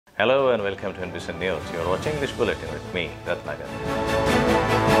Hello and welcome to INBCN News. You are watching English Bulletin with me, Ratnagar.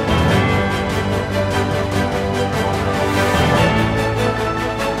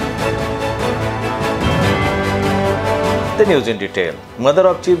 The news in detail. Mother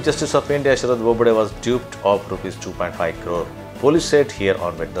of Chief Justice of India, Sharad Bobde, was duped of rupees 2.5 crore. Police said here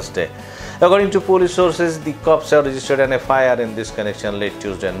on Wednesday. According to police sources, the cops have registered an FIR in this connection late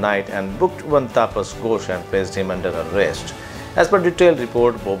Tuesday night and booked one Tapas Ghosh and placed him under arrest. As per detailed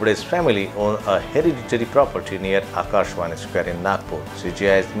report, Bobde's family own a hereditary property near Akashwani Square in Nagpur.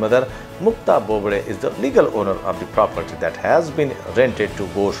 CGI's mother, Mukta Bobde, is the legal owner of the property that has been rented to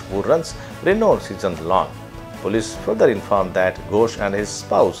Ghosh, who runs renowned seasoned lawn. Police further informed that Ghosh and his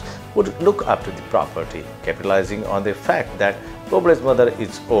spouse would look after the property. Capitalizing on the fact that Bobde's mother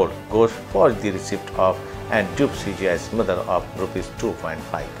is old, Ghosh forged the receipt of and duped CGI's mother of rupees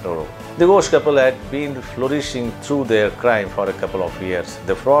 2.5 crore. The Ghosh couple had been flourishing through their crime for a couple of years.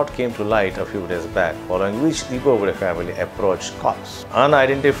 The fraud came to light a few days back, following which the Bobde family approached cops.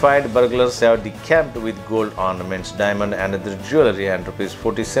 Unidentified burglars have decamped with gold ornaments, diamond and other jewellery and rupees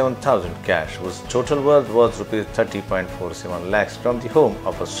 47,000 cash, whose total worth was rupees 30.47 lakhs from the home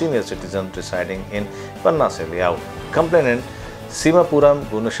of a senior citizen residing in Pannase layout. Complainant Simapuram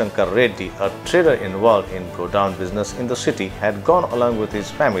Gunashankar Reddy, a trader involved in godown business in the city, had gone along with his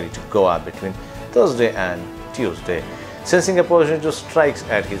family to Goa between Thursday and Tuesday. Sensing a opportunity to strike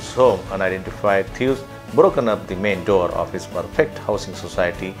at his home, unidentified thieves broken up the main door of his perfect housing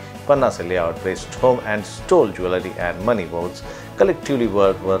society, Pannase layout based home, and stole jewellery and money boards, collectively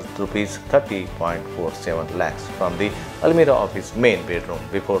worth rupees 30.47 lakhs from the almirah of his main bedroom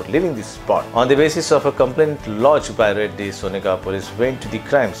before leaving the spot. On the basis of a complaint lodged by Reddy, Sonega police went to the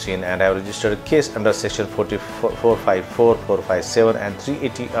crime scene and have registered a case under section 454, 457 and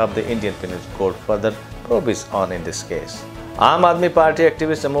 380 of the Indian Penal Code. Further probe on in this case. Aam Aadmi Party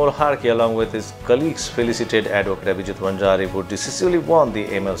activist Aapko Rakhe Aagey, along with his colleagues, felicited advocate VIDHRBHA, who decisively won the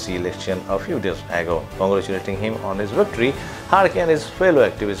MLC election a few days ago. Congratulating him on his victory, Rakhe and his fellow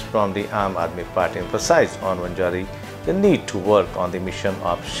activists from the Aam Aadmi Party emphasized on VIDHRBHA the need to work on the mission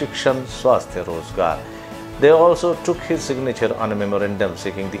of Shikshan Swasthya Rozgar. They also took his signature on a memorandum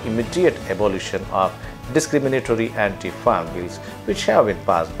seeking the immediate abolition of discriminatory anti-farm bills which have been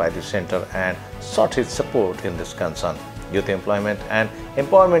passed by the centre and sought his support in this concern. Youth employment and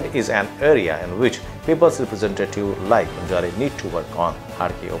empowerment is an area in which people's representatives like VIDHRBHA need to work on,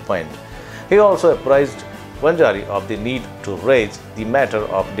 Rakhe opined. He also apprised VIDHRBHA of the need to raise the matter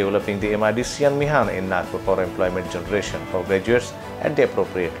of developing the INBCN Mihan in Nagpur for employment generation for graduates at the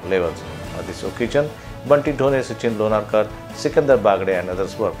appropriate levels. On this occasion, Bunty Dhone, Sachin Lonarkar, Sikandar Bagde and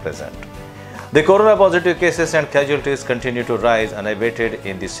others were present. The corona positive cases and casualties continue to rise unabated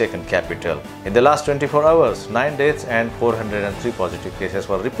in the second capital. In the last 24 hours, 9 deaths and 403 positive cases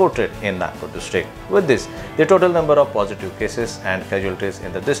were reported in Nagpur district. With this, the total number of positive cases and casualties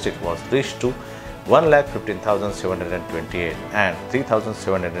in the district was reached to 1,15,728 and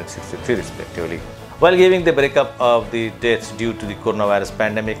 3,763 respectively. While giving the breakup of the deaths due to the coronavirus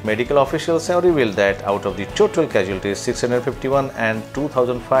pandemic, medical officials have revealed that out of the total casualties, 651 and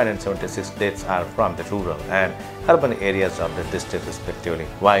 2,576 deaths are from the rural and urban areas of the district respectively,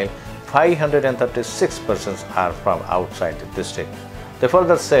 while 536 persons are from outside the district. They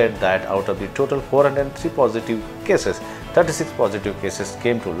further said that out of the total 403 positive cases, 36 positive cases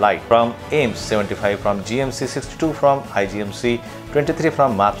came to light from AIMS, 75 from GMC, 62 from IGMC, 23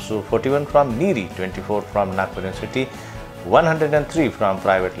 from MAPSU, 41 from NIRI, 24 from Nagpur University, 103 from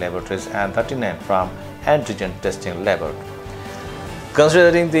private laboratories and 39 from antigen testing laboratory.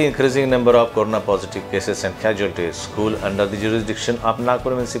 Considering the increasing number of corona positive cases and casualties, school under the jurisdiction of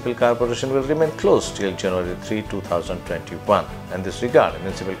Nagpur Municipal Corporation will remain closed till January 3, 2021. In this regard,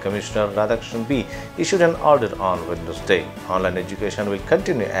 Municipal Commissioner Radhakrishnan B issued an order on Wednesday. Online education will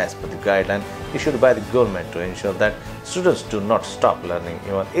continue as per the guideline issued by the government to ensure that students do not stop learning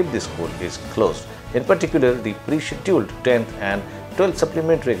even if the school is closed. In particular, the pre-scheduled 10th and 12th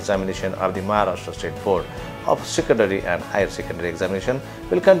supplementary examination of the Maharashtra State Board of Secondary and Higher Secondary Examination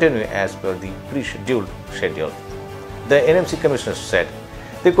will continue as per the pre-scheduled schedule. The NMC Commissioner said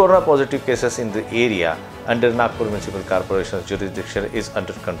the corona positive cases in the area under Nagpur Municipal Corporation's jurisdiction is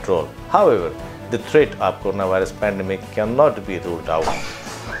under control. However, the threat of coronavirus pandemic cannot be ruled out.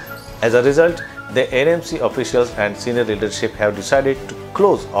 As a result, the NMC officials and senior leadership have decided to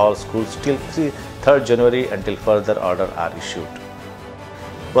close all schools till 3rd January until further orders are issued.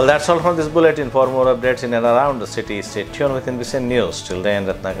 Well, that's all from this bulletin. For more updates in and around the city, stay tuned with INBCN News. Till then,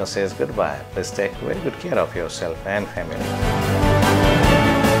 Ratnagar says goodbye. Please take very good care of yourself and family.